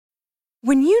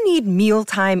When you need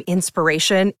mealtime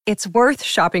inspiration, it's worth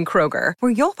shopping Kroger,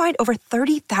 where you'll find over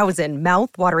 30,000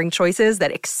 mouth-watering choices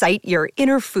that excite your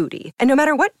inner foodie. And no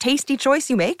matter what tasty choice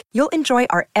you make, you'll enjoy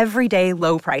our everyday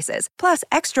low prices, plus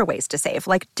extra ways to save,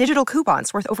 like digital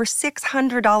coupons worth over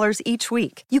 $600 each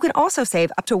week. You can also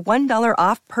save up to $1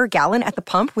 off per gallon at the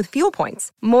pump with fuel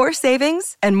points. More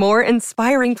savings and more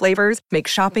inspiring flavors make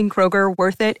shopping Kroger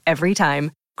worth it every time.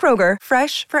 Kroger,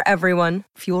 fresh for everyone.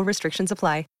 Fuel restrictions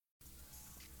apply.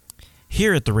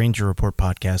 Here at the Ranger Report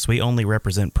podcast, we only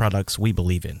represent products we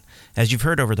believe in. As you've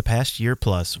heard over the past year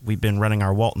plus, we've been running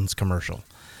our Walton's commercial.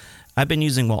 I've been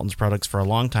using Walton's products for a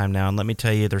long time now, and let me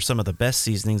tell you, they're some of the best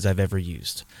seasonings I've ever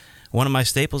used. One of my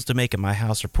staples to make at my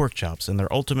house are pork chops, and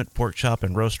their ultimate pork chop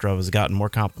and roast rub has gotten more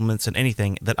compliments than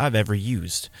anything that I've ever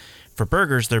used. For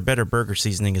burgers, their Better Burger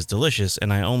seasoning is delicious,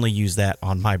 and I only use that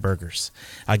on my burgers.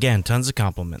 Again, tons of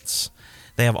compliments.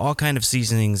 They have all kind of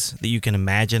seasonings that you can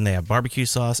imagine. They have barbecue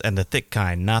sauce and the thick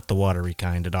kind, not the watery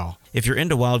kind at all. If you're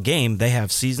into wild game, they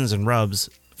have seasons and rubs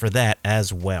for that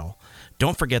as well.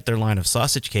 Don't forget their line of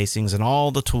sausage casings and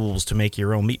all the tools to make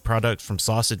your own meat products, from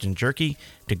sausage and jerky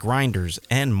to grinders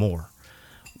and more.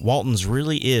 Walton's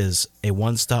really is a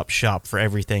one-stop shop for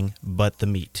everything but the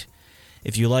meat.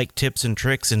 If you like tips and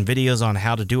tricks and videos on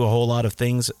how to do a whole lot of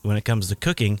things when it comes to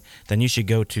cooking, then you should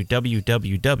go to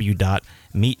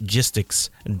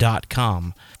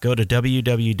www.meatgistics.com. Go to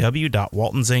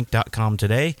www.waltonsinc.com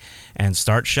today and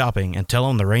start shopping, and tell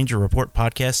them the Ranger Report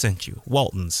podcast sent you.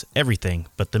 Walton's, everything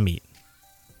but the meat.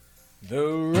 The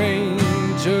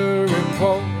Ranger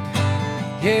Report,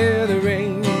 yeah, the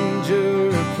Ranger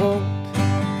Report.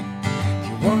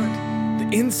 You want the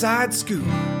inside scoop?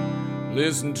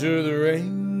 Listen to the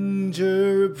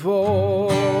Ranger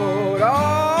Report.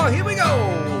 Oh, here we go.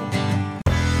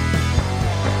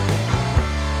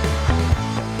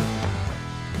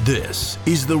 This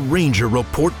is the Ranger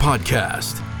Report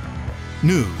podcast.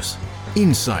 News,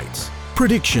 insights,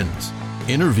 predictions,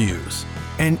 interviews,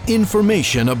 and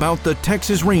information about the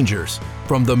Texas Rangers,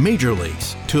 from the major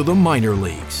leagues to the minor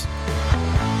leagues.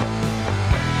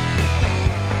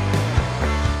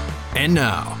 And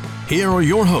now, here are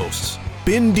your hosts,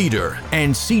 Ben Dieter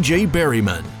and CJ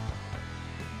Berryman.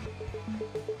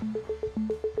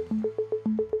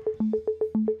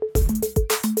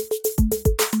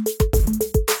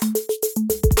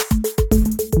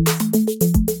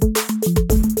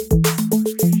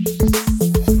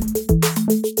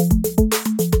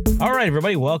 All right,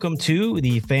 everybody, welcome to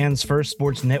the Fans First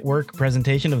Sports Network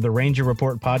presentation of the Ranger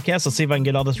Report podcast. Let's see if I can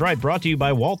get all this right. Brought to you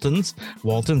by Walton's.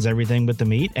 Walton's, everything but the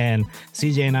meat. And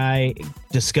CJ and I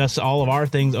discuss all of our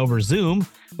things over Zoom,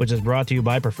 which is brought to you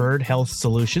by Preferred Health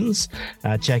Solutions.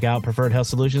 Check out Preferred Health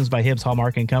Solutions by Hibbs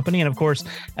Hallmark and Company. And of course,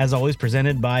 as always,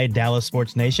 presented by Dallas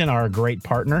Sports Nation, our great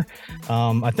partner.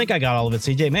 I think I got all of it,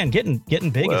 CJ. Man, getting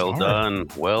big. Well done.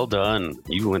 Well done.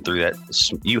 You went through that.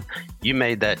 You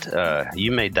made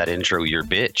that intro your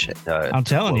bitch. I'm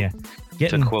telling you.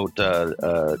 To quote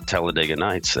Talladega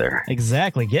Nights there.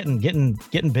 Exactly. Getting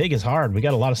big is hard. We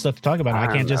got a lot of stuff to talk about. I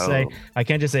can't just say,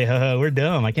 we're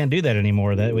dumb. I can't do that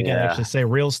anymore. That we got to actually say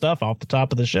real stuff off the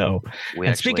top of the show.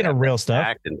 And speaking of real stuff,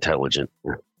 act intelligent.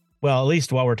 Well, at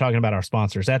least while we're talking about our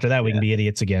sponsors. After that, we can be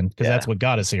idiots again, because that's what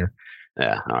got us here.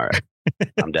 Yeah. All right.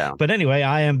 I'm down. But anyway,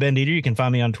 I am Ben Dieter. You can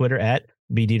find me on Twitter at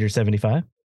BDieter75.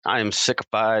 I am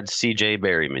Sickified CJ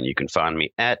Berryman. You can find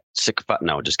me at Sickified.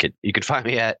 No, just kidding. You can find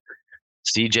me at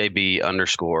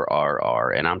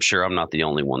CJB_RR. And I'm sure I'm not the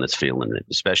only one that's feeling it,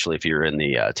 especially if you're in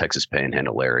the Texas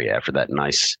Panhandle area after that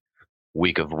nice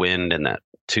week of wind. And that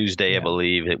Tuesday, I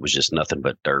believe, it was just nothing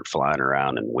but dirt flying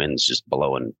around and winds just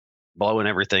blowing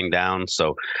everything down.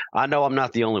 So I know I'm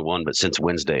not the only one, but since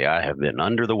Wednesday, I have been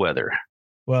under the weather.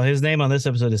 Well, his name on this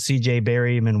episode is CJ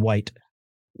Berryman White.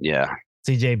 Yeah.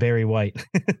 CJ Barry White.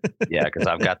 Yeah, because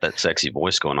I've got that sexy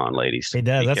voice going on, ladies. He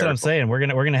does. That's careful. What I'm saying. We're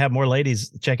gonna have more ladies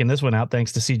checking this one out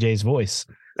thanks to CJ's voice.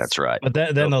 That's right. But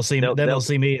then they'll see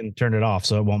me and turn it off,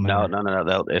 so it won't matter.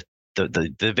 No. If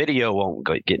the video won't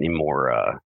get any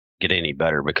more get any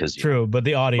better because true, but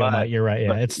the audio might. You're right.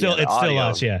 Yeah, it's still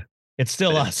us. Yeah, it's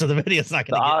still us. So the video's not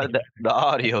going to get the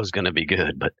audio is going to be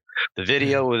good, but the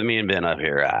video with me and Ben up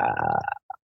here.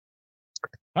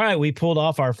 All right, we pulled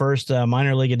off our first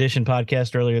minor league edition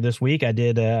podcast earlier this week. I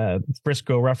did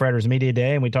Frisco Rough Riders Media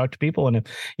Day, and we talked to people. And if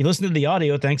you listened to the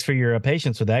audio, thanks for your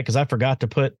patience with that, because I forgot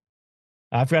to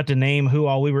name who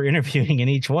all we were interviewing in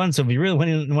each one. So if you really want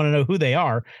to know who they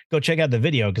are, go check out the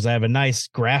video, because I have a nice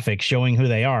graphic showing who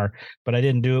they are, but I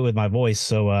didn't do it with my voice.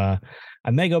 So I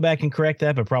may go back and correct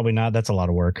that, but probably not. That's a lot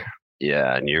of work.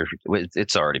 Yeah, and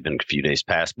it's already been a few days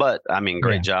past, but I mean,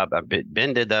 great job.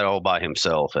 Ben did that all by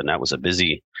himself, and that was a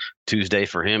busy Tuesday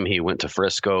for him. He went to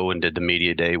Frisco and did the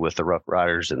media day with the Rough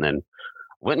Riders, and then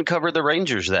went and covered the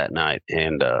Rangers that night.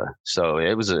 And so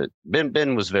it was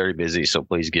Ben was very busy. So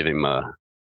please give him a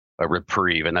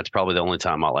reprieve, and that's probably the only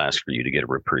time I'll ask for you to get a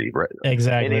reprieve. Right?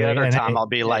 Exactly. Any other time, I'll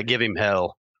be like, give him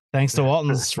hell. Thanks to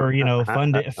Walton's for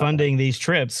funding these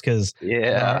trips, because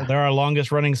they're our longest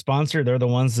running sponsor. They're the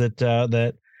ones that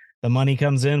that the money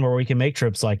comes in where we can make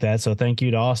trips like that. So thank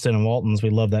you to Austin and Walton's. We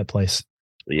love that place.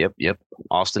 Yep.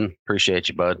 Austin, appreciate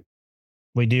you, bud.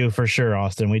 We do, for sure,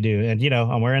 Austin. We do, and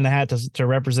I'm wearing the hat to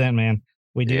represent, man.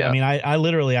 We do. Yeah. I mean, I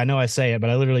literally, I know I say it, but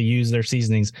I literally use their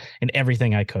seasonings in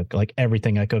everything I cook, like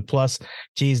everything I cook, plus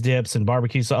cheese dips and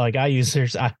barbecue. So like I use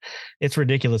theirs. It's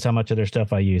ridiculous how much of their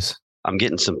stuff I use. I'm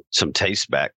getting some taste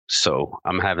back, so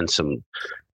I'm having some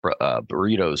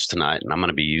burritos tonight, and I'm going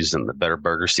to be using the Better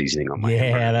Burger seasoning on my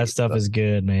hamburger. That stuff is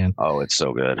good, man. Oh, it's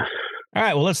so good. All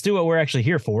right, well, let's do what we're actually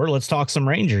here for. Let's talk some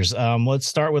Rangers. Let's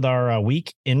start with our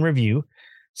week in review.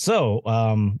 So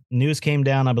news came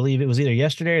down, I believe it was either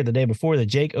yesterday or the day before, that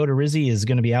Jake Odorizzi is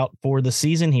going to be out for the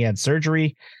season. He had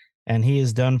surgery, and he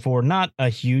is done for. Not a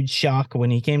huge shock when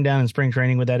he came down in spring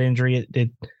training with that injury.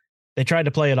 They tried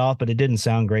to play it off, but it didn't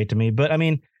sound great to me. But I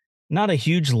mean, not a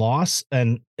huge loss.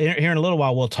 And here in a little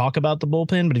while, we'll talk about the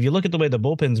bullpen. But if you look at the way the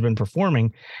bullpen's been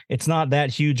performing, it's not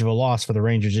that huge of a loss for the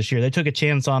Rangers this year. They took a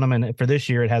chance on him, and for this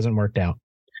year, it hasn't worked out.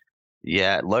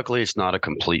 Yeah, luckily it's not a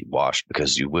complete wash,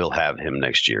 because you will have him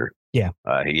next year. Yeah.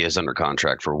 He is under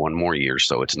contract for one more year,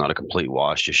 so it's not a complete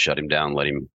wash. Just shut him down, let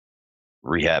him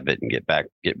rehab it, and get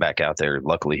back out there.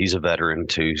 Luckily, he's a veteran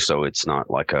too, so it's not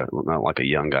like a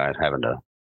young guy having to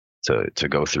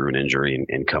go through an injury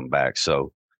and come back.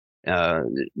 So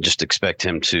just expect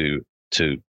him to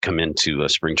come into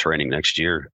spring training next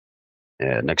year,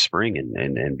 next spring,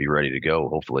 and be ready to go,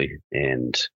 hopefully.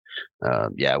 And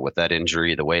with that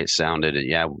injury, the way it sounded,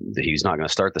 he's not going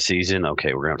to start the season.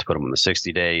 Okay, we're going to have to put him on the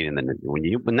 60-day. And then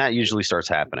when that usually starts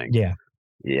happening,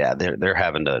 they're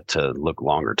having to look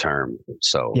longer term.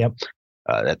 So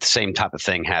that the same type of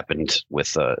thing happened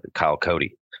with Kyle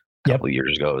Cody. A couple of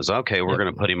years ago. It was okay. We're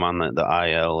going to put him on the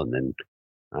IL, and then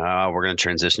we're going to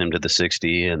transition him to the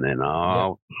 60, and then I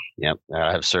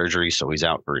have surgery, so he's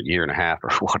out for a year and a half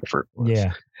or whatever.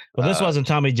 Yeah. Well, this wasn't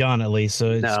Tommy John, at least, so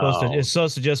it's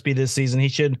supposed to just be this season. He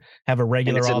should have a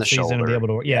regular off season and be able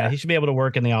to. He should be able to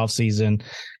work in the off season.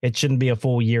 It shouldn't be a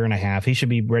full year and a half. He should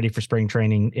be ready for spring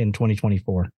training in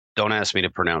 2024. Don't ask me to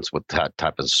pronounce what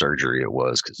type of surgery it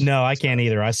was. No, I can't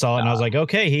either. I saw it and I was like,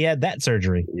 okay, he had that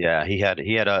surgery. Yeah, he had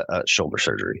a shoulder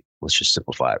surgery. Let's just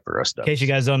simplify it for us. In case you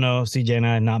guys don't know, CJ and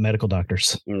I are not medical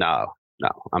doctors. No,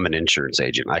 I'm an insurance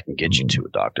agent. I can get you to a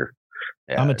doctor.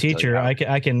 Yeah, I'm a teacher. I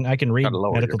can read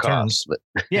medical terms. But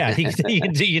yeah, you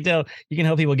can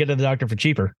help people get to the doctor for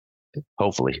cheaper.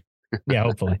 Hopefully. Yeah,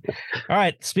 hopefully. All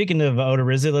right. Speaking of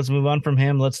Odorizzi, let's move on from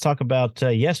him. Let's talk about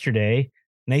yesterday.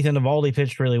 Nathan Eovaldi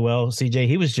pitched really well. CJ,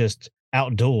 he was just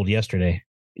outdueled yesterday.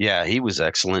 Yeah, he was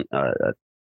excellent.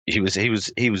 He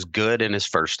was good in his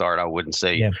first start. I wouldn't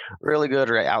say really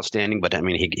good or outstanding, but I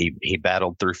mean, he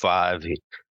battled through 5. He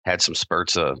had some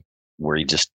spurts where he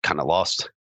just kind of lost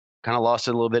it a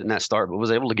little bit in that start, but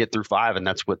was able to get through 5, and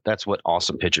that's what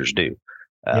awesome pitchers do.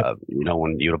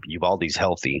 When Eovaldi's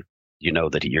healthy, you know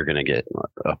that you're going to get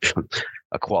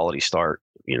a quality start.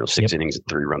 6 innings and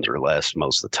 3 runs or less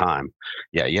most of the time.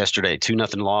 Yeah, yesterday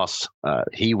 2-0 loss.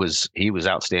 He was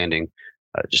outstanding.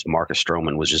 Just Marcus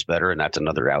Stroman was just better, and that's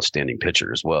another outstanding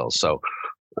pitcher as well. So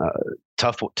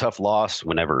tough loss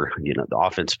whenever the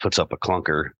offense puts up a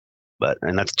clunker.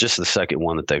 And that's just the second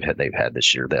one that they've had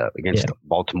this year. That against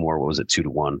Baltimore, what was it,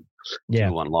 2-1?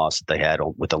 2-1 loss that they had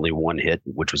with only 1 hit,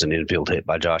 which was an infield hit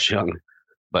by Josh Young.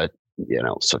 But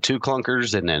so 2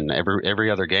 clunkers, and then every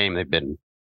other game they've been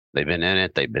in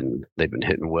it. They've been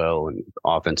hitting well, and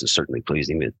offense is certainly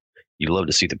pleasing. You love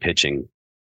to see the pitching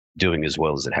doing as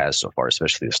well as it has so far,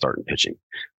 especially the starting pitching.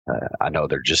 I know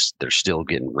they're still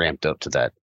getting ramped up to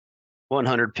that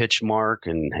 100 pitch mark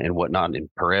and whatnot. And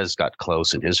Perez got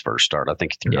close in his first start. I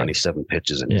think he threw 97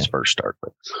 pitches in his first start.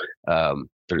 But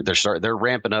they're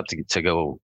ramping up to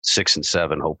go 6 and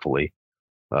 7, hopefully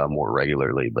more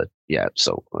regularly. But yeah,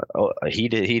 so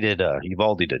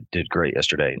Eovaldi did great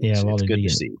yesterday. It's good to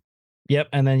see. Yep.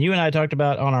 And then you and I talked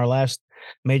about on our last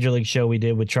Major League show we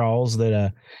did with Charles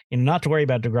that, not to worry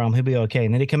about DeGrom, he'll be okay.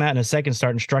 And then he came out in his second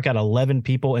start and struck out 11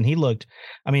 people. And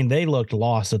they looked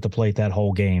lost at the plate that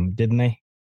whole game, didn't they?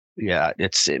 Yeah,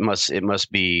 it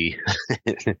must be.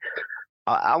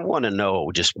 I want to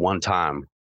know just one time,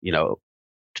 to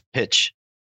pitch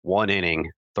 1 inning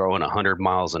throwing 100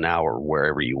 miles an hour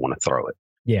wherever you want to throw it.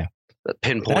 Yeah. The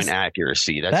pinpoint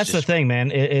accuracy. That's the thing,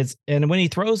 man. And when he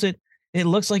throws it, it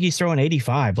looks like he's throwing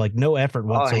 85, like no effort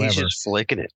whatsoever. Oh, he's just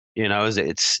flicking it.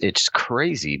 It's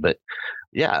crazy. But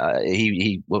yeah,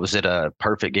 he what was it? A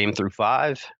perfect game through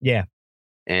 5. Yeah.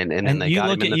 And then they got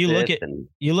him in the fifth,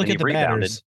 you look at the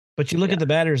batters, but you look at the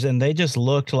batters and they just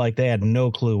looked like they had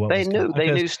no clue what they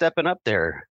knew stepping up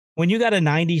there. When you got a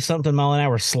 90-something mile an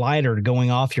hour slider going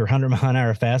off your 100 mile an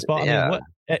hour fastball, I mean,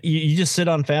 you just sit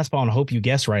on fastball and hope you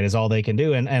guess right is all they can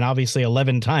do. And obviously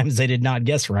 11 times they did not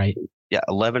guess right. Yeah,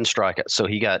 11 strikeouts. So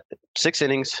he got 6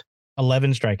 innings.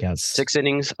 11 strikeouts. 6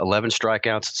 innings, 11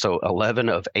 strikeouts. So 11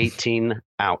 of 18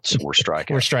 outs were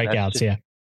strikeouts.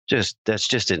 That's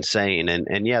just insane.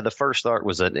 And yeah, the first start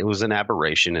was an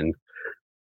aberration. And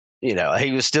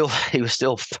he was still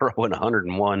throwing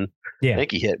 101. Yeah. I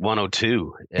think he hit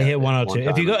 102. He hit 102.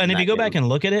 If you go back and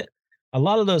look at it, a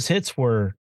lot of those hits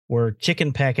were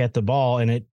chicken peck at the ball,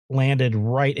 and it landed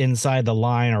right inside the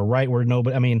line or right where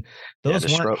nobody. I mean,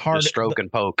 those weren't hard stroke and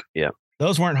poke. Yeah,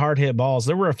 those weren't hard hit balls.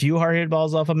 There were a few hard hit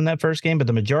balls off of him in that first game, but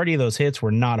the majority of those hits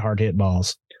were not hard hit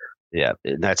balls. Yeah,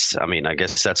 that's. I mean, I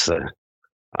guess that's the.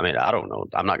 I mean, I don't know.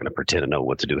 I'm not going to pretend to know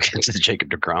what to do against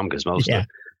Jacob deGrom because most of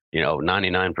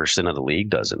 99% of the league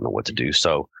doesn't know what to do.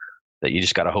 So that you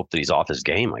just got to hope that he's off his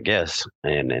game, I guess,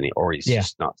 or he's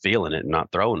just not feeling it and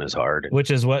not throwing as hard. Which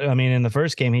is what I mean. In the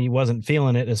first game, he wasn't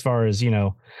feeling it as far as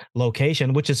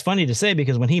location, which is funny to say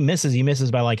because when he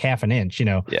misses by like half an inch.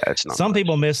 Yeah, it's not. Some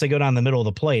people miss; they go down the middle of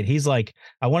the plate. He's like,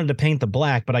 I wanted to paint the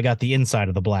black, but I got the inside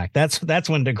of the black. That's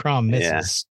when deGrom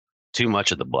misses. Yeah. Too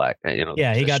much of the black,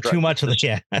 Yeah, he got too much of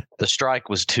the the strike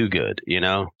was too good,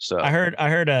 So I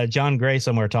heard John Gray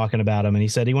somewhere talking about him, and he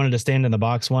said he wanted to stand in the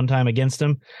box one time against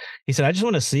him. He said, I just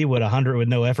want to see what 100 with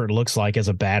no effort looks like as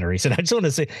a batter. He said, I just want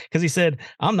to see, because he said,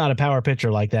 I'm not a power pitcher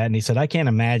like that. And he said, I can't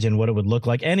imagine what it would look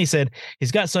like. And he said,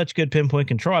 he's got such good pinpoint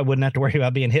control, I wouldn't have to worry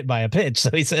about being hit by a pitch.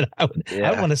 So he said, I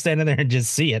would want to stand in there and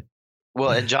just see it.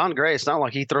 Well, and John Gray, it's not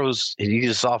like he's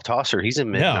a soft tosser. He's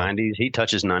in mid-90s. He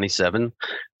touches 97.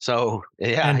 So,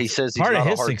 and he says he's not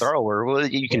a hard thrower. Well,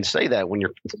 you can say that when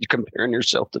you're comparing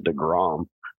yourself to deGrom.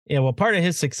 Yeah, well, part of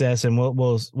his success, and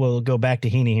we'll go back to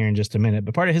Heaney here in just a minute,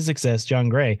 but part of his success, John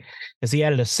Gray, is he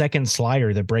added a second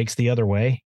slider that breaks the other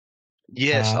way.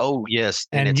 Yes. Yes.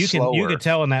 And you could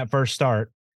tell in that first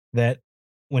start that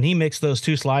when he mixed those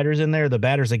two sliders in there, the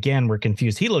batters again were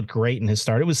confused. He looked great in his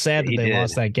start. It was sad that they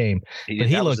lost that game, but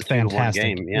he looked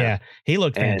fantastic. He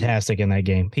looked fantastic in that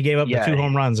game. He gave up the 2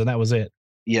 home runs, and that was it.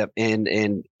 Yep,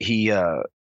 and he.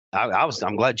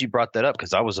 I'm glad you brought that up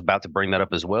because I was about to bring that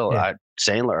up as well. Yeah.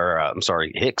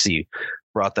 Hicksy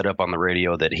brought that up on the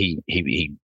radio that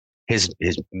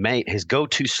his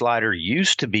go-to slider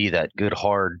used to be that good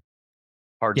hard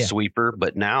sweeper,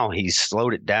 but now he's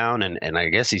slowed it down and I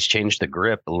guess he's changed the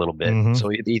grip a little bit. Mm-hmm. So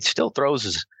he still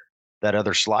throws that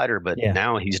other slider, but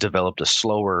now he's developed a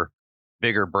slower,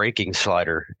 bigger breaking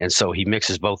slider. And so he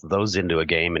mixes both of those into a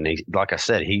game. And like I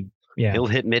said, he'll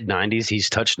hit mid-90s. He's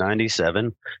touched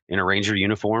 97 in a Ranger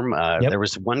uniform. There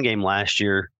was one game last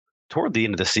year toward the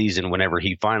end of the season whenever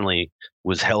he finally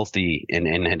was healthy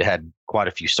and had quite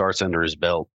a few starts under his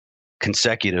belt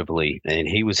consecutively, and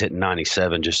he was hitting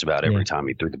 97 just about every time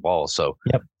he threw the ball. So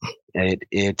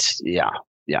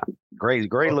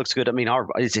Gray looks good. I mean,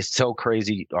 it's just so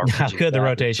crazy. How good the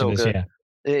rotation is.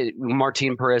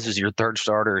 Martin Perez is your third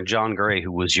starter, and John Gray,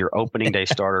 who was your opening day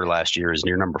starter last year, is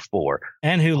your number 4,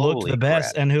 and who looked the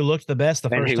best. And who looked the best the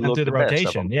first time through the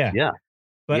rotation. Yeah.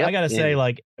 But I got to say,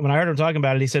 like when I heard him talking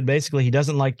about it, he said basically he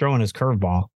doesn't like throwing his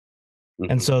curveball.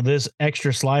 And so this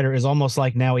extra slider is almost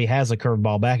like now he has a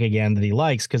curveball back again that he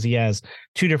likes because he has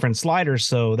 2 different sliders.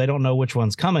 So they don't know which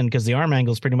one's coming because the arm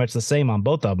angle is pretty much the same on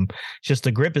both of them. It's just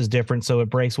the grip is different. So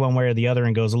it breaks one way or the other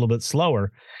and goes a little bit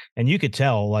slower. And you could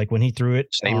tell like when he threw it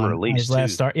same release his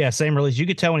last start. Yeah, same release. You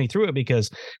could tell when he threw it because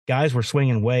guys were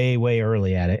swinging way, way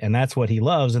early at it. And that's what he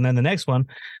loves. And then the next one,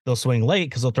 they'll swing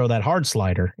late because they'll throw that hard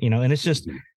slider, and it's just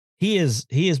he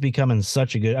is becoming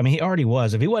such a good. I mean, he already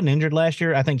was. If he wasn't injured last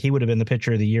year, I think he would have been the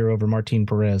pitcher of the year over Martin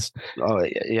Perez. Oh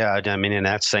yeah, I mean, and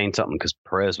that's saying something because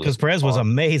Perez was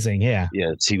amazing. Yeah,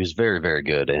 he was very, very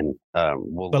good. And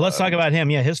but let's talk about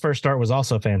him. Yeah, his first start was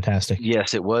also fantastic.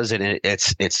 Yes, it was, and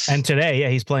it's and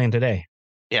today, he's playing today.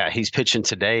 Yeah, he's pitching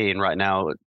today, and right now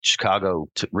Chicago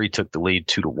retook the lead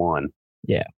 2-1.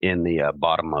 Yeah, in the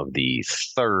bottom of the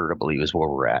third, I believe, is where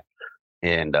we're at.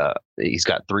 And he's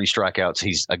got 3 strikeouts.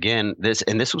 He's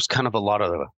this was kind of a lot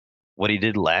of what he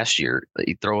did last year.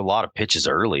 He throw a lot of pitches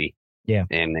early,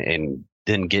 and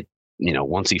then get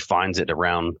once he finds it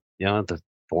around the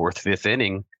 4th, 5th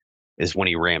inning, is when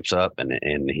he ramps up and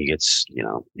he gets,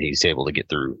 he's able to get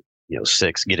through,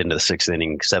 get into the 6th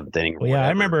inning, 7th inning. Well, yeah, I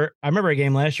remember a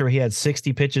game last year where he had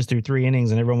 60 pitches through 3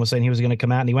 innings and everyone was saying he was going to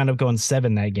come out and he wound up going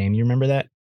 7 that game. You remember that?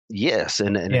 Yes.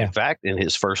 And in fact, in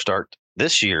his first start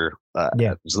this year, I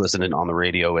was listening on the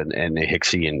radio and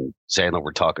Hicksy and Sandler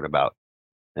were talking about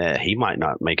he might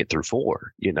not make it through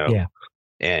 4,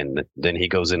 and then he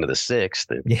goes into the 6th.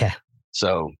 And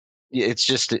so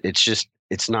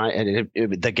it's not, and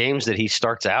the games that he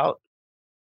starts out,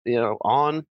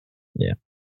 on,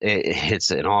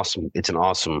 it's an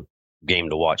awesome game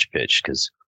to watch pitch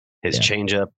because his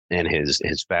changeup and his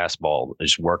fastball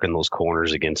is working those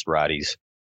corners against righties,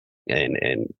 and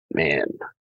man,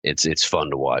 it's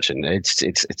fun to watch, and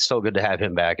it's so good to have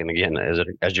him back, and again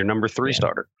as your number 3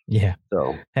 starter. Yeah.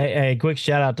 So hey, quick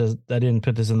shout out to, I didn't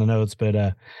put this in the notes, but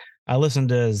I listened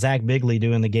to Zach Bigley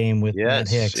doing the game with Matt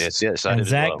Hicks. Yes. And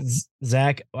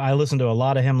Zach, I listened to a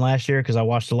lot of him last year because I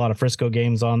watched a lot of Frisco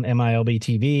games on MILB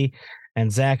TV. And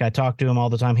Zach, I talk to him all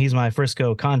the time. He's my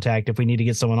Frisco contact. If we need to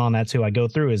get someone on, that's who I go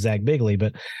through, is Zach Bigley.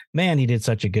 But man, he did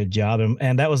such a good job.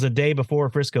 And that was the day before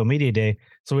Frisco Media Day.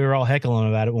 So we were all heckling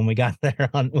about it when we got there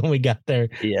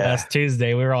last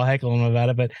Tuesday. We were all heckling about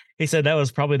it. But he said that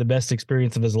was probably the best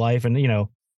experience of his life. And,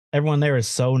 everyone there is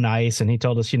so nice. And he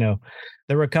told us, there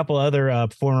were a couple other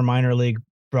former minor league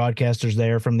broadcasters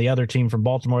there from the other team from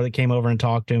Baltimore that came over and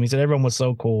talked to him. He said everyone was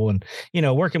so cool. And,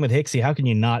 working with Hicksy, how can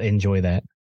you not enjoy that?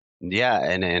 Yeah.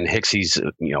 And Hicksy's,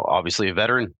 obviously a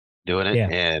veteran doing it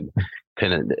and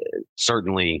can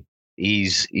certainly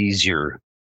ease your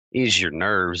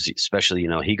nerves, especially,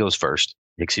 he goes first.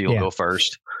 Hicksy will go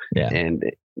first. Yeah. And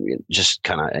just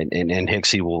kind of, and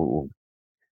Hicksy will,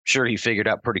 sure, he figured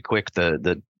out pretty quick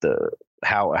the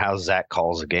how Zach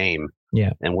calls a game,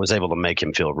 and was able to make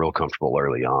him feel real comfortable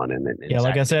early on. And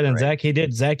like I said, and Zach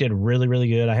did really, really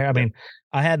good.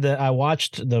 I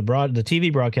watched the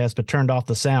TV broadcast, but turned off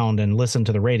the sound and listened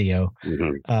to the radio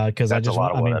because I do.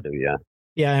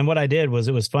 Yeah, and what I did was,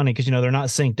 it was funny because they're not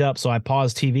synced up, so I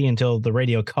paused TV until the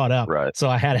radio caught up. Right. So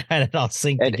I had it all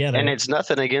synced together. And it's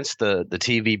nothing against the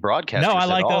TV broadcasters. No, I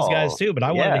like those guys too, but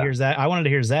I wanted to hear Zach. I wanted to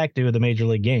hear Zach do the major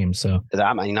league game. So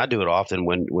I do it often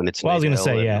when it's. Well, I was going to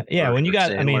say, when you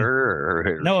got,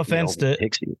 no offense to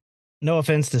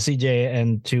CJ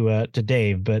and to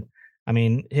Dave, but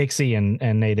Hicksy and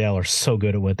Nadell are so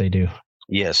good at what they do.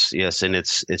 Yes, and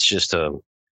it's just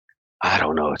I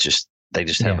don't know, it's just. They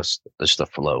just have a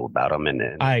flow about them, and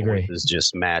I agree. It's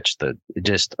just match I love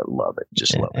it. Love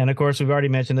it. And of course, we've already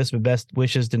mentioned this, but best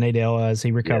wishes to Nadell as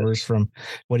he recovers from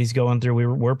what he's going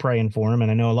through. We're praying for him,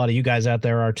 and I know a lot of you guys out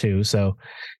there are too. So,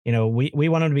 we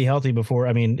want him to be healthy before.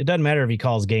 It doesn't matter if he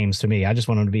calls games to me. I just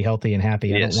want him to be healthy and happy.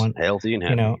 Yes, I don't want healthy and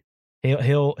happy.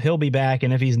 He'll be back,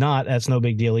 and if he's not, that's no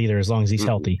big deal either, as long as he's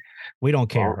healthy. We don't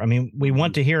care. We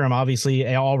want to hear him. Obviously,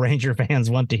 all Ranger fans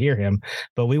want to hear him,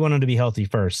 but we want him to be healthy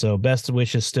first. So best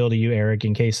wishes still to you, Eric,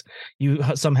 in case you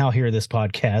somehow hear this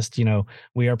podcast.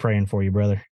 We are praying for you,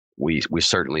 brother. We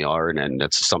certainly are, and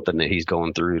that's something that he's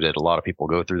going through that a lot of people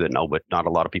go through that but not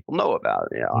a lot of people know about.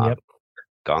 I've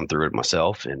gone through it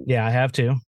myself, and I have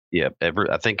too. Yeah,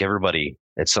 I think everybody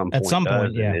at some point.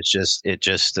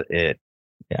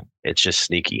 It's just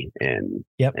sneaky, and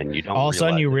you don't. All of a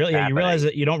sudden, you realize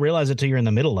it. You don't realize it till you're in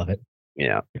the middle of it.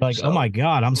 Yeah, you're like, oh my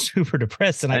god, I'm super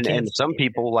depressed, and I can't. And some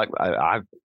people, like I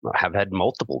have had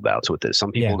multiple bouts with it.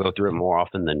 Some people go through it more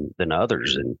often than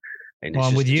others, and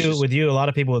with you, a lot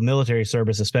of people with military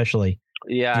service, especially,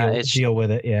 deal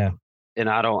with it. Yeah, and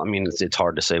I don't. It's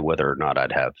hard to say whether or not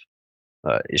I'd have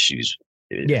issues.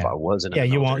 If I wasn't,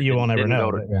 you won't ever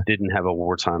know. Didn't have a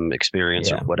wartime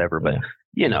experience or whatever, but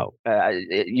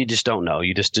you just don't know.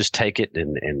 You just take it,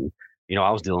 and I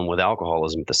was dealing with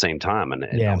alcoholism at the same time, and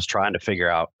I was trying to figure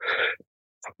out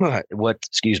what.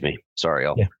 Excuse me, sorry,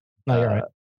 no, you're right.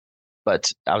 But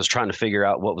I was trying to figure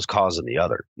out what was causing the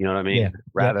other. You know what I mean? Yeah.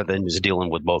 Rather than just dealing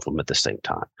with both of them at the same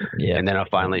time. Yeah. And then I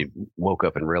finally woke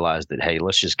up and realized that, hey,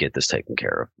 let's just get this taken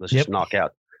care of. Let's just knock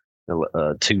out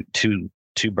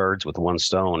two birds with one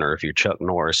stone, or if you're Chuck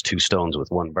Norris, 2 stones with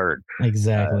one bird.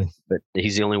 Exactly. But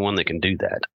he's the only one that can do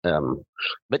that.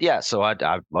 But yeah, so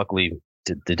I luckily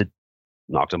did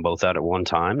knocked them both out at one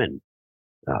time, and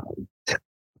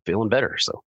feeling better.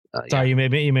 So sorry, you may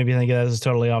be thinking that this is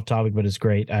totally off topic, but it's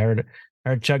great. I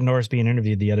heard Chuck Norris being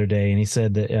interviewed the other day, and he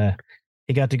said that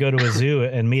he got to go to a zoo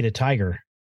and meet a tiger.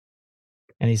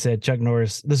 And he said,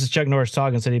 this is Chuck Norris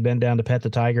talking, said he'd been down to pet the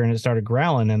tiger and it started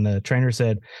growling. And the trainer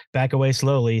said, back away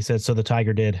slowly. He said, so the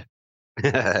tiger did. He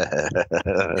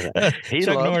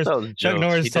Chuck loves Norris. those Chuck jokes.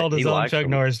 Norris He told his own Chuck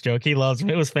Norris joke. He loves them.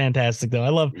 It was fantastic, though. I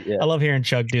love hearing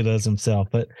Chuck do those himself.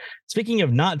 But speaking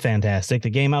of not fantastic, the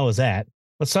game I was at.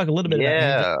 Let's talk a little bit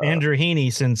about Andrew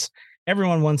Heaney, since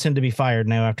everyone wants him to be fired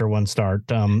now after one start.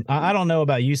 I don't know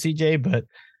about you, CJ, but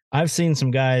I've seen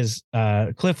some guys.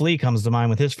 Cliff Lee comes to mind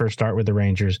with his first start with the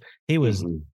Rangers. He was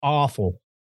awful.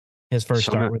 His first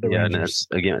start with the Rangers.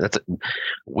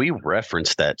 We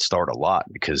reference that start a lot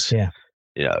because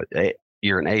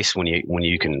you're an ace when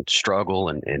you can struggle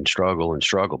and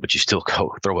struggle, but you still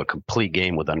go throw a complete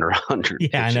game with under 100. Yeah,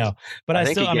 pitches. I know, but I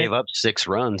think he gave up 6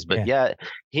 runs. But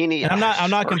Heaney. And I'm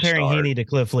not comparing Heaney to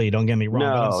Cliff Lee. Don't get me wrong.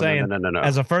 But I'm saying no.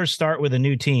 As a first start with a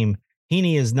new team,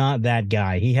 Heaney is not that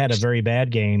guy. He had a very bad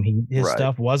game. His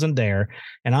stuff wasn't there,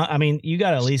 and I mean, you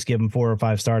got to at least give him 4 or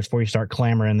 5 starts before you start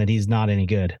clamoring that he's not any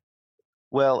good.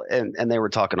 Well, and they were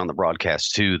talking on the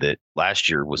broadcast too that last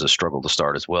year was a struggle to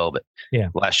start as well. But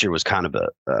last year was kind of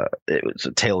it was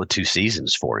a tale of 2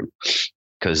 seasons for him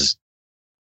because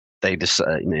they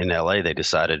decided in LA they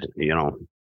decided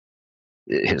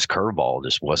his curveball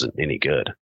just wasn't any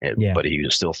good, but he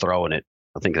was still throwing it.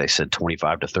 I think they said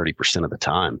 25 to 30% of the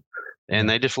time, and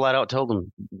they just flat out told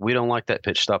him, "We don't like that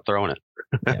pitch. Stop throwing it."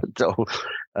 So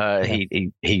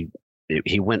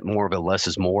he went more of a less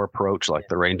is more approach, like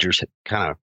the Rangers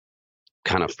kind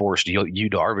of forced you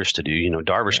Darvish to do.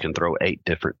 Darvish can throw 8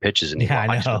 different pitches, and he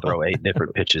likes to throw 8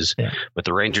 different pitches. But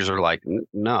the Rangers are like,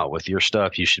 no, with your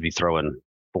stuff, you should be throwing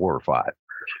 4 or 5.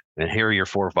 And here are your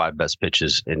 4 or 5 best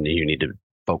pitches, and you need to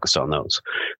focus on those.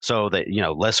 So that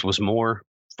less was more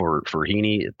for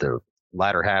Heaney at the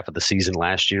latter half of the season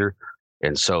last year,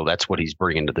 and so that's what he's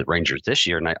bringing to the Rangers this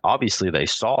year. And obviously they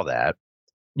saw that.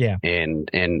 Yeah, and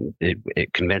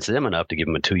it convinced them enough to give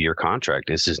him a 2-year contract.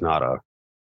 This was not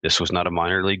a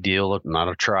minor league deal, not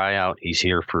a tryout. He's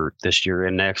here for this year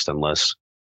and next, unless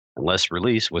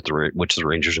released, which the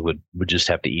Rangers would just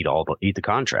have to eat the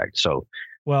contract. So,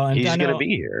 he's going to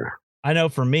be here. I know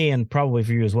for me, and probably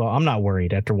for you as well, I'm not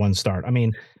worried after one start. I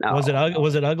mean, was it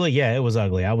ugly? Yeah, it was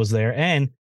ugly. I was there, and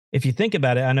if you think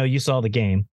about it, I know you saw the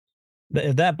game.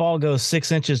 If that ball goes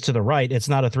 6 inches to the right, it's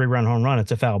not a 3-run home run.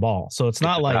 It's a foul ball. So it's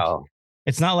not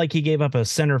like he gave up a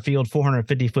center field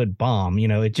 450-foot bomb.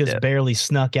 It just barely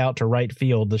snuck out to right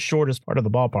field, the shortest part of the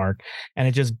ballpark, and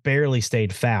it just barely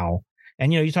stayed foul.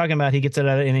 And you're talking about he gets it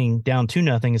out of inning down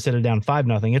 2-0 instead of down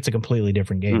 5-0. It's a completely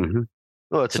different game. Mm-hmm.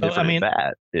 Well, it's a different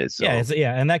bat.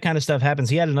 And that kind of stuff happens.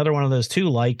 He had another one of those too,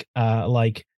 like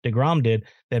DeGrom did,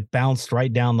 that bounced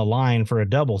right down the line for a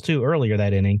double too earlier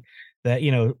that inning. That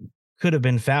could have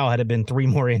been foul had it been 3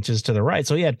 more inches to the right.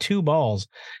 So he had 2 balls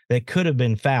that could have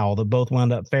been foul that both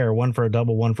wound up fair, one for a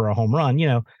double, one for a home run.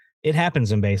 It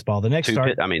happens in baseball. The next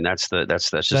start, that's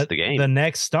just the game. The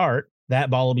next start,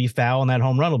 that ball will be foul and that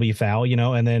home run will be foul,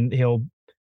 and then he'll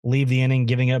leave the inning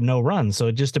giving up no runs. So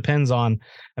it just depends on,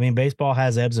 baseball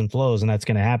has ebbs and flows, and that's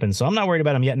going to happen. So I'm not worried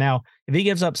about him yet. Now, if he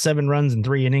gives up 7 runs in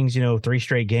 3 innings, 3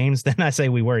 straight games, then I say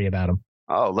we worry about him.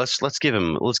 Oh, let's give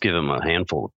him a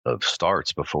handful of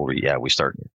starts before we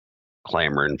start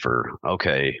clamoring for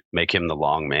make him the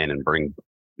long man and bring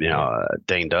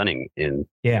Dane Dunning in.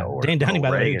 Yeah, Dane Dunning,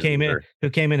 by the way, who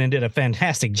came in and did a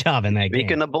fantastic job in that game.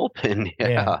 Speaking of bullpen,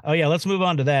 yeah. Oh yeah, let's move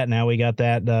on to that. Now we got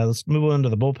that. Let's move on to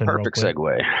the bullpen. Perfect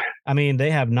segue.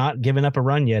 They have not given up a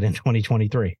run yet in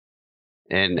 2023,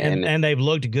 and they've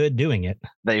looked good doing it.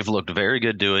 They've looked very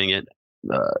good doing it.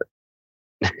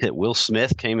 Will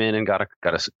Smith came in and got a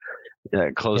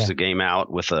closed the game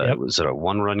out with was it a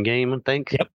 1-run game, I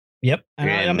think? Yep.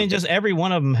 And just every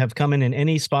one of them have come in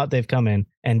any spot they've come in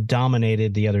and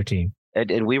dominated the other team.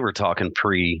 And we were talking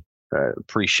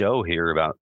pre-show here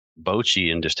about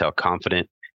Bochy and just how confident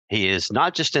he is,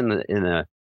 not just in the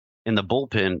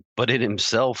bullpen, but in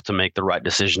himself to make the right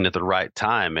decision at the right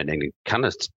time, and kind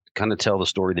of tell the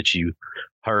story that you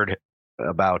heard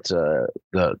about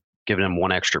the giving him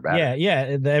 1 extra batter.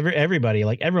 Yeah. Everybody,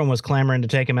 everyone was clamoring to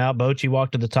take him out. Bochy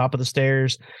walked to the top of the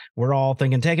stairs. We're all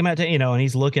thinking, take him out, and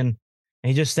he's looking, and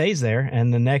he just stays there.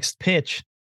 And the next pitch,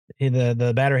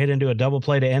 the batter hit into a double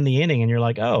play to end the inning, and you're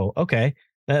like, oh, okay.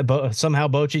 Somehow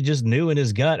Bochy just knew in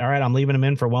his gut, all right, I'm leaving him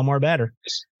in for 1 more batter.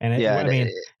 And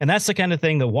and that's the kind of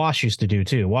thing that Wash used to do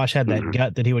too. Wash had that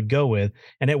gut that he would go with,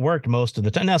 and it worked most of the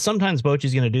time. Now, sometimes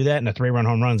Bochy's going to do that, and a 3-run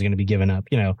home run is going to be given up.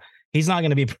 He's not going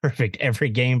to be perfect every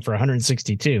game for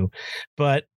 162,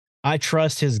 but I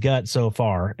trust his gut so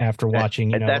far after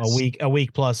watching, a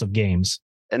week plus of games.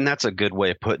 And that's a good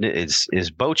way of putting it.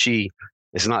 Is Bochy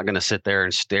is not going to sit there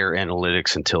and stare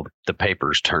analytics until the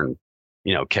papers turn,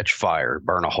 catch fire,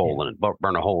 burn a hole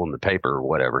in the paper or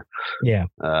whatever. Yeah.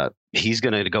 He's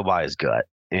going to go by his gut.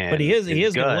 But he is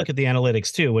going to look at the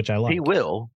analytics too, which I like. He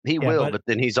will, but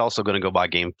then he's also going to go by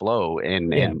game flow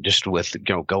and just with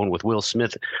going with Will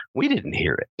Smith. We didn't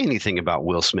hear anything about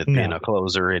Will Smith being a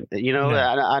closer, and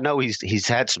I know he's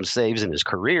had some saves in his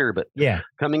career, but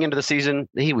coming into the season,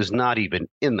 he was not even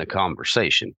in the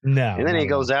conversation. No, and then he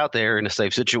goes out there in a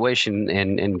safe situation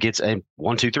and gets a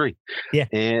 1, 2, 3. Yeah,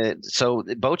 and so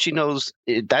Bochy knows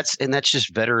that's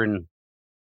just veteran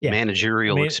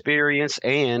managerial experience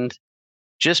and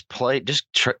just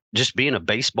being a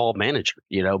baseball manager,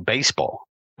 baseball.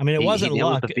 I mean, it wasn't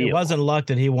luck. It wasn't luck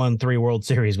that he won 3 World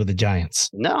Series with the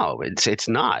Giants. No, it's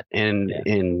not. And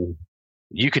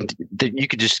you could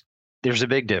just, there's a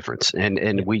big difference.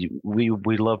 And we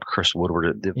loved Chris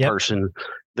Woodward, the person,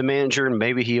 the manager, and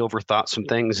maybe he overthought some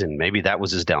things and maybe that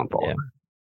was his downfall. Yeah.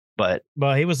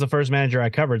 But he was the first manager I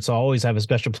covered, so I always have a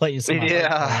special place.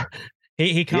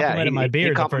 He complimented my beard.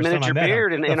 He complimented your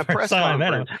beard in a press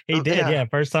conference. He did,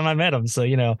 first time I met him. So,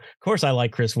 of course I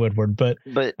like Chris Woodward, but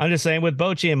I'm just saying with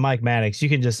Bochy and Mike Maddox,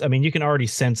 you can already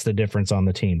sense the difference on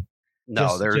the team.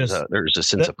 No, there's a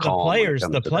sense of calm.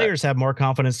 The players have more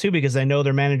confidence too because they know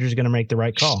their manager is going to make the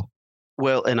right call.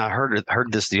 Well, and I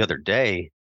heard this the other day.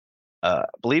 I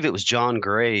believe it was John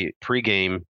Gray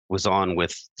pregame was on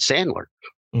with Sandler,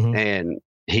 and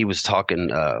he was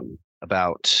talking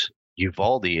about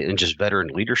Uvalde and just veteran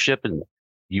leadership. And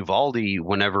Uvalde,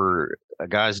 whenever a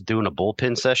guy's doing a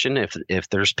bullpen session, if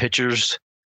there's pitchers,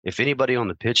 if anybody on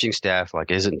the pitching staff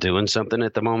isn't doing something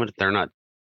at the moment, they're not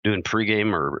doing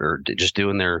pregame or just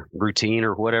doing their routine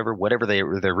or whatever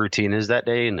their routine is that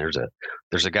day, and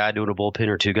there's a guy doing a bullpen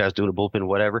or 2 guys doing a bullpen,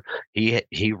 whatever,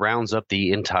 he rounds up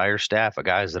the entire staff of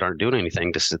guys that aren't doing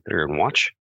anything to sit there and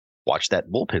watch that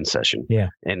bullpen session. Yeah.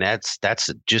 And that's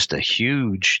just a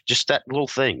huge, just that little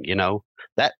thing,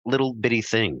 that little bitty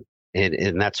thing.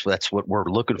 And that's what we're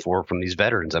looking for from these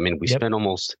veterans. I mean, we spent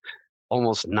almost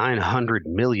 $900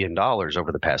 million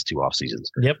over the past 2 off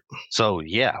seasons. Yep. So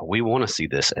we want to see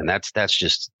this. And that's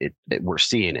just it. We're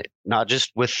seeing it, not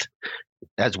just with,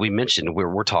 as we mentioned,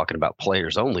 we're talking about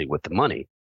players only with the money,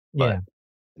 but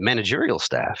managerial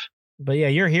staff. But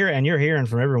you're hearing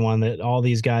from everyone that all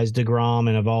these guys, DeGrom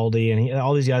and Evaldi, and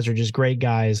all these guys are just great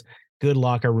guys, good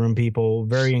locker room people,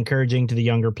 very encouraging to the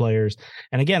younger players.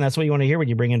 And again, that's what you want to hear when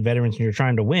you bring in veterans and you're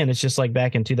trying to win. It's just like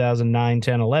back in 2009,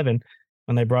 10, 11,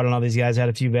 when they brought in all these guys, had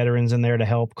a few veterans in there to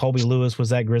help. Colby Lewis was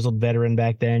that grizzled veteran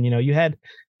back then. You had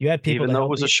people. Even though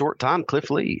it was a short time, Cliff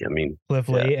Lee. I mean,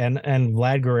 Lee and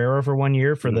Vlad Guerrero for 1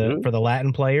 year for the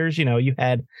Latin players. You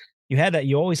had that.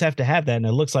 You always have to have that, and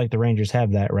it looks like the Rangers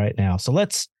have that right now. So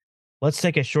let's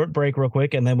take a short break real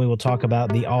quick, and then we will talk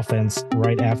about the offense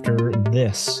right after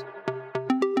this.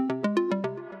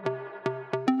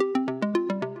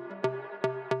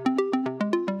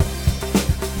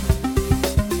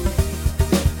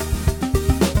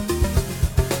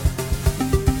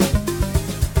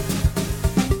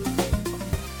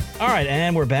 All right,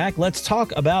 and we're back. Let's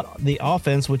talk about the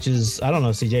offense, which is, I don't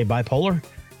know, CJ, bipolar.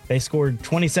 They scored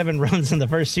 27 runs in the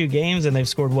first 2 games, and they've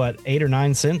scored, 8 or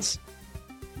 9 since?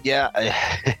 Yeah,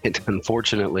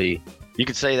 unfortunately, you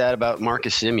could say that about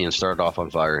Marcus Semien. Started off on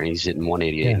fire, and he's hitting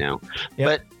 188 now.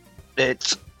 Yep. But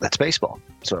that's baseball.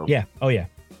 So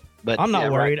But I'm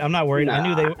not worried. Right. I'm not worried.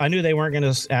 Nah. I knew they weren't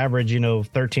going to average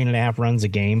 13.5 runs a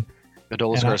game.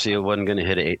 Adolis Garcia wasn't going to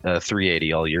hit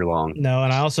 380 all year long. No,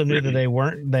 and I also knew that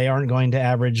they aren't going to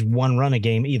average 1 run a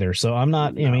game either. So I'm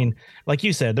not. No. I mean, like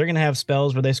you said, they're going to have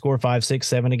spells where they score 5, 6,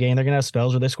 7 a game. They're going to have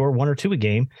spells where they score 1 or 2 a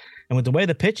game. And with the way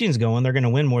the pitching's going, they're going to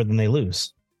win more than they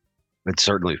lose. It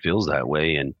certainly feels that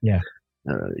way. And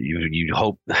you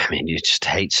hope. I mean, you just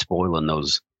hate spoiling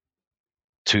those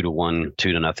 2-1,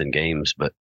 2-0 games,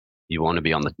 but you want to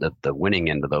be on the winning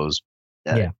end of those.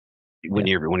 When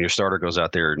your starter goes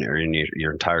out there and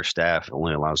your entire staff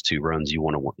only allows 2 runs, you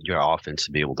want your offense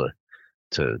to be able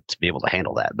to be able to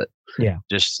handle that. But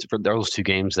just for those 2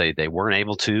 games, they weren't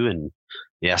able to. And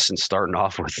since starting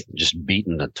off with just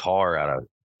beating the tar out of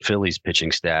Phillies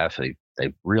pitching staff,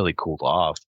 they really cooled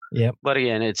off. Yeah. But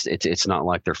again, it's not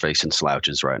like they're facing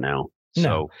slouches right now. So,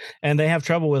 no, and they have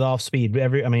trouble with off speed.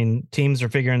 Teams are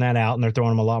figuring that out, and they're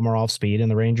throwing them a lot more off speed.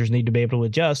 And the Rangers need to be able to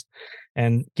adjust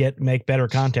and make better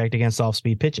contact against off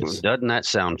speed pitches. Doesn't that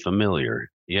sound familiar?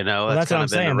 That's what I'm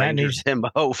saying. That needs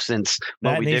MO since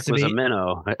Moby Dick was a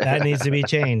minnow. That needs to be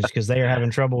changed because they are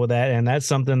having trouble with that, and that's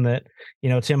something that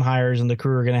Tim Hires and the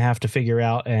crew are going to have to figure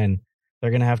out, and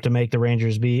they're going to have to make the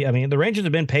Rangers be. I mean, the Rangers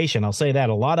have been patient. I'll say that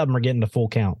a lot of them are getting to full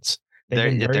counts.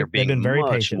 They've been very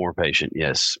much patient. More patient,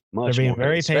 yes. They're being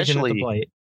very patient at the plate.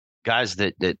 Guys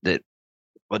that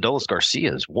Adolis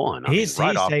Garcia is one. He's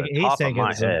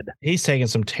taking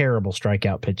some terrible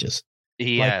strikeout pitches.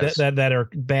 He like has. that are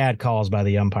bad calls by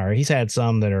the umpire. He's had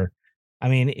some that are, I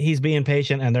mean, he's being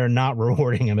patient and they're not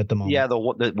rewarding him at the moment. Yeah,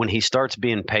 when he starts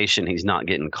being patient, he's not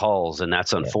getting calls, and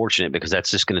that's unfortunate because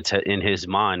that's just going to in his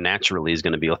mind naturally is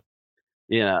going to be,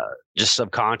 just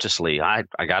subconsciously, I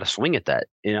got to swing at that.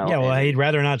 Yeah, well, he'd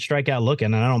rather not strike out looking,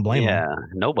 and I don't blame him. Yeah,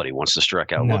 nobody wants to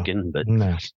strike out looking, but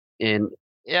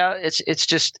it's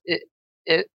just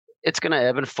it's going to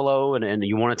ebb and flow, and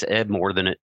you want it to ebb more than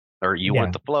it, or you want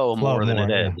it to flow more than it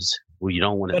ebbs. Well, you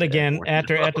don't want it. But again,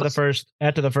 after the first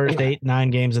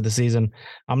 8-9 games of the season,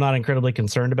 I'm not incredibly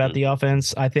concerned about the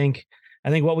offense. I think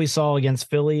what we saw against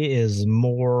Philly is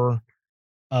more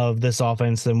of this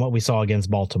offense than what we saw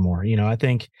against Baltimore. I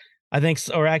think,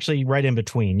 or actually right in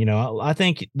between. I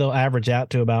think they'll average out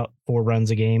to about 4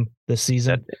 runs a game this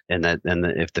season.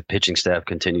 If the pitching staff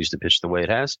continues to pitch the way it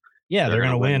has, they're going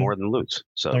to win more than lose.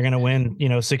 So they're going to win,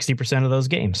 60% of those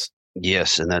games.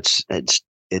 Yes, and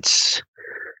it's.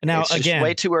 Now, it's again,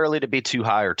 way too early to be too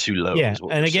high or too low. Yeah,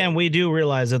 and again, we do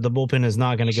realize that the bullpen is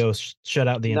not going to go shut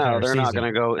out the entire season. No, they're not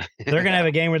going to go. They're going to have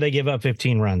a game where they give up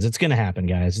 15 runs. It's going to happen,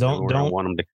 guys. Don't want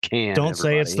them to can. Don't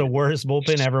say it's the worst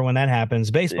bullpen ever when that happens.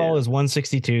 Baseball is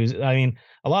 162. I mean,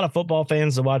 a lot of football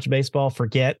fans that watch baseball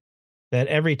forget that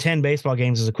every 10 baseball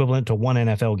games is equivalent to 1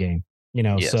 NFL game.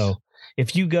 So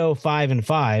if you go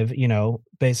 5-5,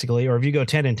 basically, or if you go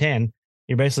 10-10.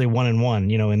 You're basically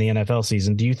 1-1, in the NFL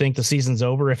season. Do you think the season's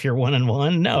over if you're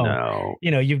 1-1? No.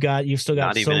 You've still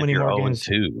got so many more games.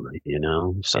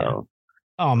 0-2, so.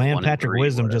 Yeah. Oh man, Patrick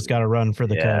Wisdom just got a run for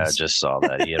the Cubs. Yeah, I just saw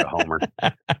that. He had a homer.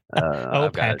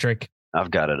 Patrick.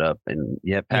 I've got it up, and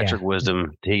Patrick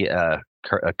Wisdom, he a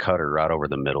cutter right over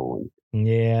the middle,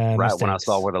 and right when I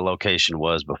saw where the location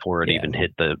was before it even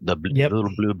hit the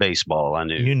little blue baseball, I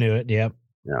knew. You knew it. Yep.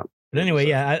 Yeah. But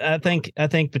anyway, I think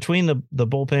between the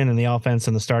bullpen and the offense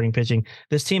and the starting pitching,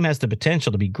 this team has the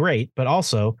potential to be great. But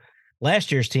also, last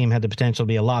year's team had the potential to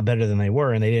be a lot better than they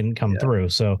were, and they didn't come through.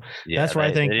 So that's where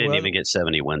I think they didn't even get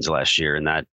 70 wins last year, and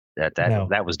that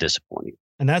was disappointing.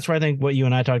 And that's where I think what you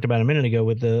and I talked about a minute ago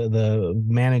with the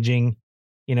managing,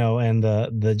 and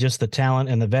the just the talent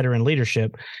and the veteran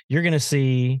leadership, you're going to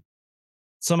see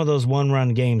some of those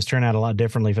 1-run games turn out a lot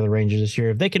differently for the Rangers this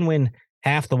year. If they can win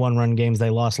half the 1-run games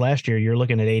they lost last year, you're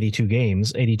looking at 82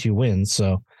 wins.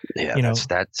 So,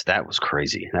 that was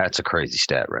crazy. That's a crazy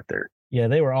stat right there. Yeah.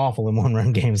 They were awful in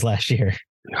 1-run games last year.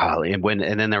 Golly.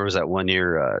 And then there was that one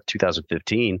year,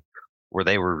 2015 where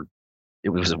they were,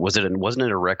 wasn't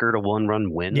it a record of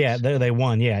 1-run wins? Yeah. They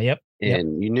won. Yeah. Yep.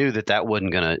 And you knew that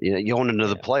wasn't going to, going into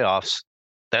the playoffs,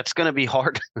 that's going to be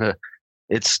hard.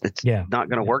 It's not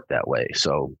going to work that way.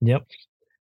 So, yep.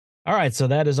 All right, so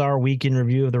that is our week in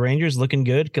review of the Rangers. Looking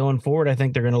good going forward. I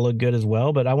think they're going to look good as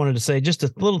well. But I wanted to say just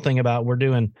a little thing about we're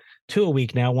doing 2 a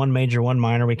week now, 1 major, 1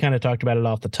 minor. We kind of talked about it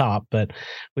off the top, but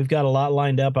we've got a lot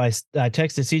lined up. I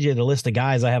texted CJ the list of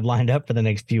guys I have lined up for the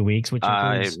next few weeks, which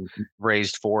includes, I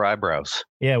raised 4 eyebrows.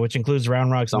 Yeah, which includes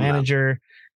Round Rock's manager,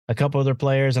 a couple other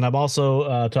players, and I'm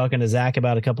also talking to Zach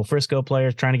about a couple Frisco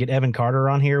players, trying to get Evan Carter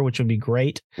on here, which would be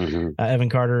great. Mm-hmm. Evan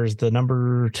Carter is the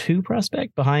number 2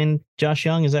 prospect behind Josh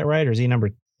Young. Is that right, or is he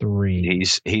number 3?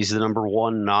 He's the number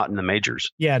 1, not in the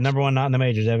majors. Yeah, number 1, not in the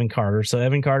majors. Evan Carter. So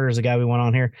Evan Carter is the guy we want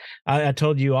on here. I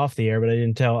told you off the air, but I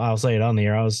didn't tell. I'll say it on the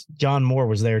air. John Moore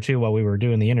was there too while we were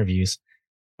doing the interviews,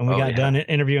 and we got done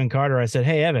interviewing Carter. I said,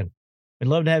 "Hey, Evan, we'd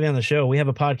love to have you on the show. We have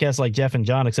a podcast like Jeff and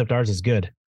John, except ours is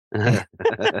good."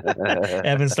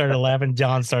 Evan started laughing.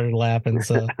 John started laughing.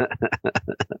 So,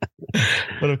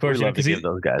 but of course, because give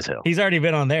those guys hell. He's already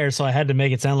been on there, so I had to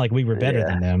make it sound like we were better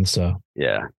than them. So,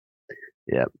 yeah.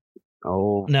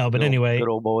 Oh no, but anyway, good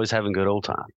old boys having good old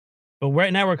time. But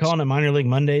right now we're calling it Minor League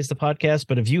Mondays, the podcast.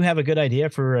 But if you have a good idea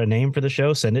for a name for the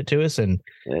show, send it to us, and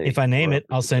if I name it,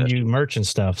 I'll send you merch and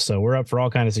stuff. So we're up for all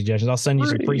kinds of suggestions. I'll send you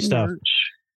some free stuff.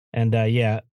 And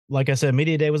like I said,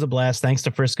 Media Day was a blast. Thanks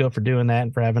to Frisco for doing that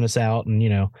and for having us out. And,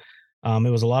 it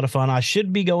was a lot of fun. I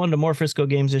should be going to more Frisco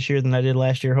games this year than I did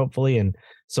last year, hopefully. And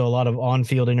so a lot of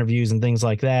on-field interviews and things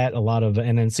like that.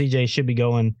 And then CJ should be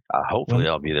going. Hopefully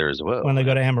I'll be there as well. When they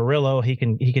go to Amarillo, he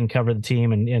can cover the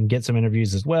team and get some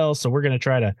interviews as well. So we're going to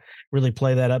try to really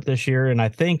play that up this year. And I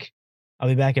think I'll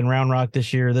be back in Round Rock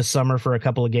this summer for a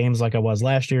couple of games like I was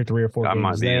last year, 3 or 4 games. I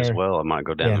might be there as well. I might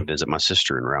go down and visit my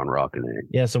sister in Round Rock.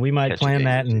 So we might plan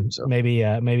that, and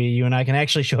maybe you and I can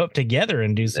actually show up together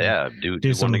and do some.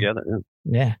 Do some together.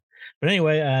 Yeah. But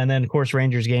anyway, and then of course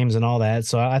Rangers games and all that.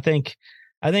 So I think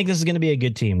this is going to be a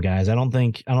good team, guys. I don't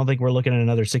think we're looking at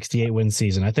another 68-win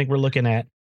season. I think we're looking at,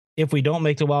 if we don't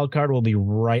make the wild card, we'll be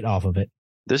right off of it.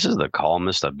 This is the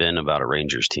calmest I've been about a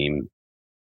Rangers team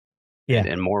Yeah.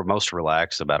 and most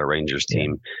relaxed about a Rangers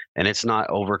team. And it's not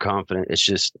overconfident. It's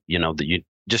just, that you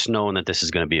just knowing that this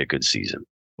is going to be a good season.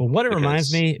 Well, what it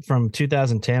reminds me from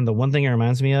 2010, the one thing it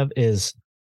reminds me of is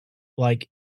like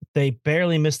they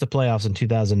barely missed the playoffs in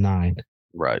 2009.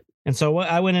 Right. And so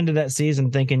I went into that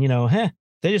season thinking,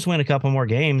 they just win a couple more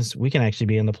games, we can actually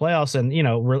be in the playoffs. And,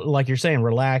 like you're saying,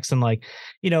 relax. And like,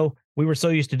 we were so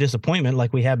used to disappointment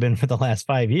like we have been for the last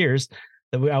 5 years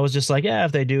that I was just like, yeah,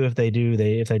 if they do, if they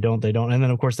don't, they don't. And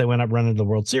then, of course, they went up running the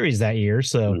World Series that year.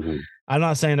 So I'm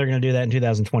not saying they're going to do that in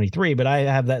 2023, but I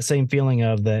have that same feeling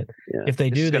of that if they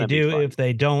do, they do. If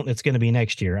they don't, it's going to be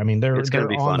next year. I mean, they're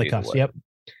on the cusp. Yep.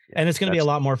 And it's going to be a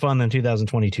lot more fun than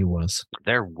 2022 was.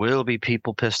 There will be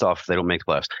people pissed off if they don't make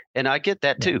the playoffs. And I get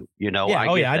that too.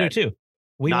 I do too.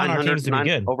 We want our teams to be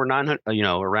good. Over 900,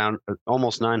 around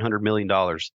almost $900 million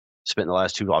spent in the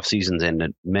last 2 off seasons, and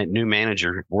the new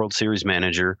manager, World Series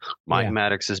manager, Mike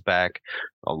Maddox is back.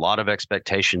 A lot of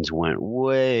expectations went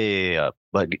way up,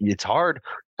 but it's hard.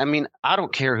 I mean, I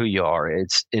don't care who you are.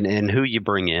 It's and who you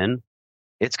bring in.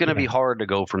 It's going to be hard to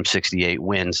go from 68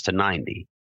 wins to 90.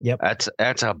 Yep.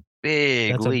 That's a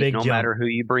big leap, no matter who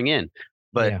you bring in.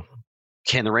 But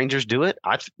can the Rangers do it?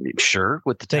 Sure,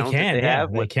 with the talent that they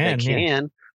have. They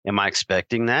can. Am I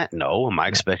expecting that? No. Am I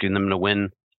expecting them to win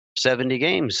 70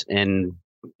 games and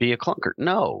be a clunker?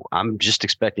 No. I'm just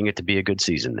expecting it to be a good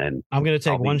season. And I'm going to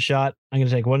take one shot. I'm going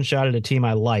to take one shot at a team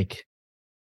I like.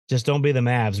 Just don't be the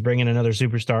Mavs, bring in another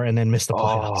superstar and then miss the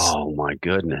playoffs. Oh my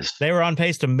goodness. They were on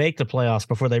pace to make the playoffs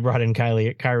before they brought in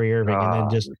Kyrie Irving, and then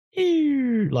just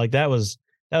like that was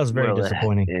very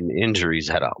disappointing. And injuries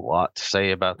had a lot to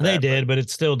say about that. They did, but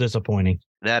it's still disappointing.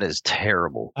 That is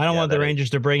terrible. I don't want the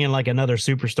Rangers to bring in like another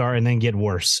superstar and then get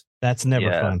worse. That's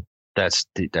never fun.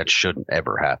 That shouldn't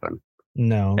ever happen.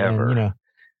 No, ever. And,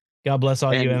 God bless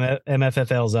all you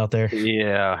MFFLs out there.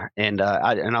 Yeah, and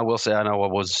I will say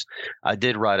I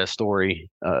did write a story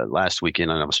last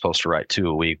weekend, and I was supposed to write 2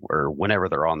 a week or whenever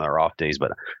they're on their off days,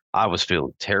 but I was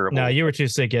feeling terrible. No, you were too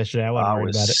sick yesterday. I wasn't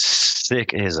worried about it.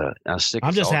 Sick as a sick.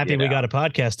 I'm just happy we got a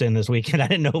podcast in this weekend. I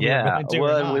didn't know.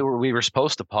 We were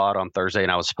supposed to pod on Thursday,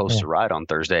 and I was supposed to write on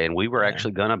Thursday, and we were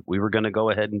actually gonna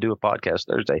go ahead and do a podcast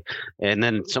Thursday, and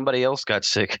then somebody else got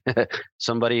sick.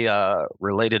 Somebody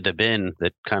related to Ben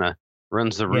that kind of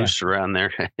runs the roost around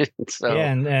there. So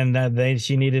and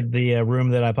she needed the room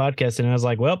that I podcasted, and I was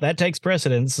like, well, that takes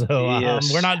precedence, so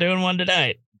we're not doing one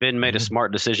tonight. Ben made a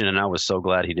smart decision, and I was so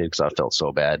glad he did because I felt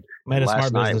so bad.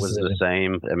 Last night was the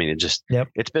same. I mean,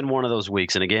 it's been one of those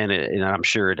weeks, and again, I'm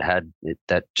sure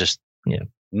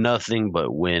nothing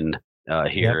but wind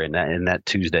here, and that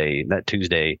Tuesday,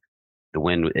 the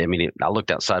wind. I mean, I looked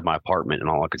outside my apartment, and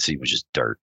all I could see was just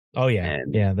dirt. Oh yeah,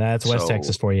 that's West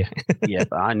Texas for you. Yeah,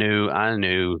 I knew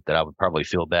that I would probably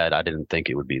feel bad. I didn't think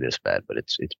it would be this bad, but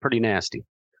it's pretty nasty.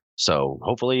 So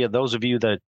hopefully, those of you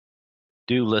that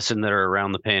do listen that are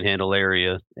around the Panhandle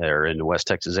area or in the West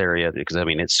Texas area, because I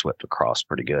mean it's swept across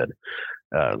pretty good.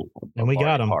 And we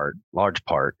got them large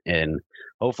part, and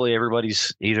hopefully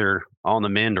everybody's either on the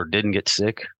mend or didn't get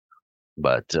sick.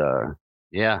 But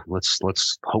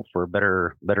let's hope for a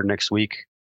better next week.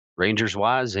 Rangers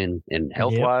wise and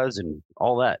health wise and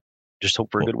all that. Just hope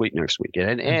for a good week next week.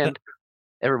 And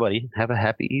everybody have a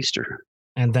happy Easter.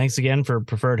 And thanks again for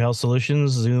Preferred Health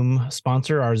Solutions, Zoom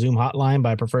sponsor, our Zoom hotline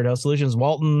by Preferred Health Solutions,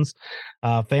 Walton's,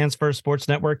 Fans First Sports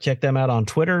Network. Check them out on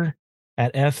Twitter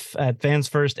at Fans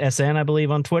First SN, I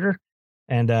believe, on Twitter.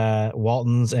 And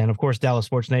Walton's, and of course Dallas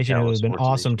Sports Nation, who has been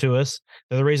awesome to us.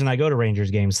 They're the reason I go to Rangers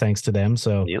games, thanks to them.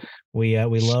 So we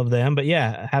love them. But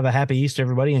have a happy Easter,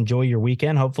 everybody. Enjoy your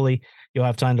weekend. Hopefully you'll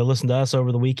have time to listen to us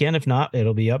over the weekend. If not,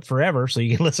 it'll be up forever, so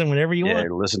you can listen whenever you want.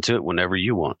 Listen to it whenever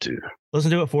you want to. Listen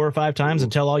to it 4 or 5 times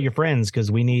and tell all your friends, because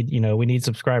we need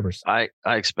subscribers. I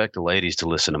expect the ladies to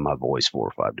listen to my voice 4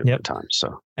 or 5 different times.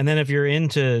 So, and then if you're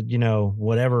into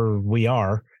whatever we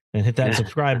are, and hit that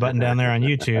subscribe button down there on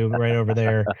YouTube right over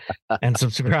there and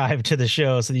subscribe to the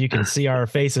show so that you can see our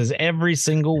faces every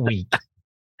single week.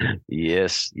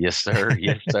 Yes, sir.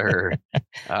 Yes, sir.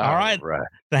 All right.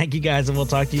 Thank you guys. And we'll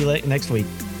talk to you next week.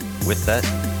 With that,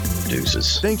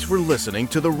 deuces. Thanks for listening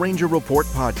to the Ranger Report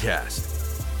podcast.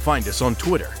 Find us on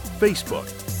Twitter, Facebook,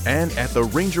 and at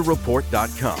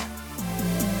therangerreport.com.